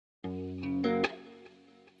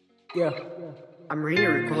Yeah, I'm really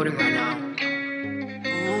recording right now.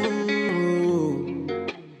 Ooh.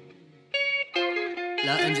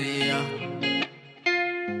 Lil Emj, yeah.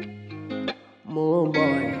 Boy.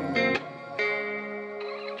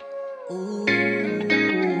 Ooh.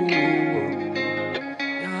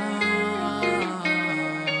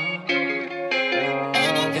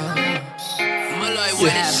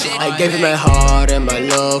 I gave you my heart and my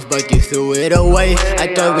love, but you threw it away. I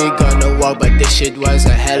thought we gonna walk, but this shit was a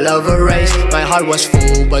hell of a race. My heart was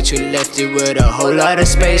full, but you left it with a whole lot of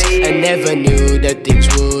space. I never knew that things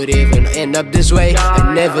would even end up this way.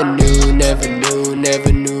 I never knew,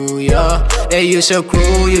 yeah. Yeah, you so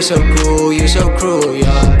cruel, you so cruel, you so cruel,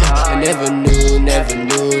 yeah. I never knew,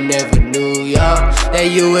 yeah. That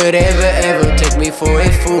you would ever take me for a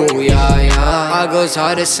fool, yeah. Our goals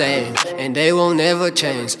are the same, and they will never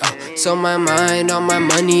change. So my mind on my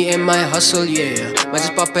money and my hustle, yeah. Might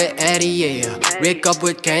just pop an addy, yeah. Wake up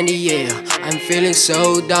with candy, yeah. I'm feeling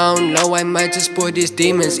so down, now I might just pour these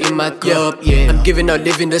demons in my cup, yeah. I'm giving up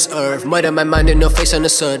living this earth, murder my mind and no face on the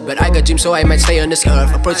sun. But I got dreams, so I might stay on this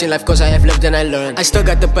earth. Approaching life cause I have lived and I learned. I still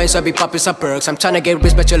got the pain, so I be popping some perks. I'm trying to get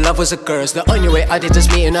rich, but your love was a curse. The only way out is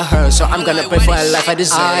just me and a her. So I'm gonna pray for a life I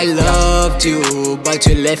deserve. I loved you, but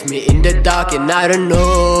you left me in the dark, and I don't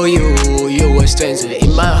know you. You were a stranger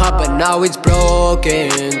in my heart, but now it's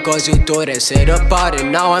broken. Cause you tore that set apart,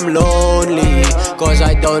 and now I'm lonely. Cause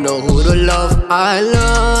I don't know who to love. I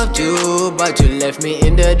loved you, but you left me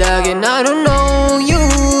in the dark, and I don't know you.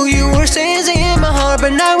 You were a stranger in my heart,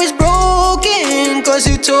 but now it's broken. Cause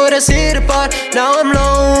you tore that set apart, now I'm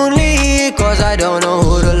lonely. Cause I don't know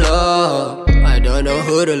who to love. I don't know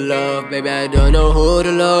who to love, baby, I don't know who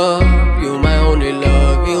to love. You my only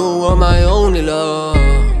love, you are my only love.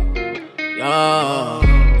 Yeah,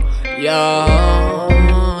 yeah,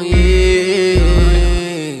 yeah.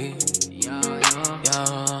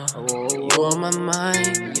 You are my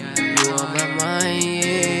mind, you are my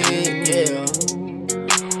mind, yeah.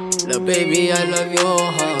 Love, baby, I love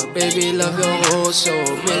your heart, baby, love your whole soul,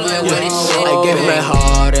 baby, I gave you my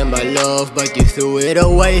heart and my love, but you threw it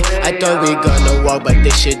away. I thought we gonna walk, but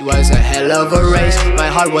this shit was a hell of a race. My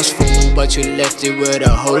heart was full, but you left it with a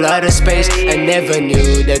whole lot of space. I never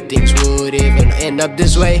knew that things would even end up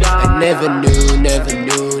this way. I never knew,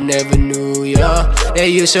 yeah. Yeah,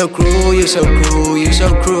 you so cruel, you so cruel, you so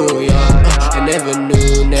cruel, yeah. I never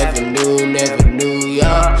knew,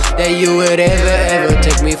 yeah. That you would ever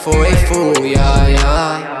take me for a fool,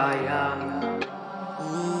 yeah.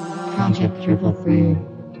 Project 333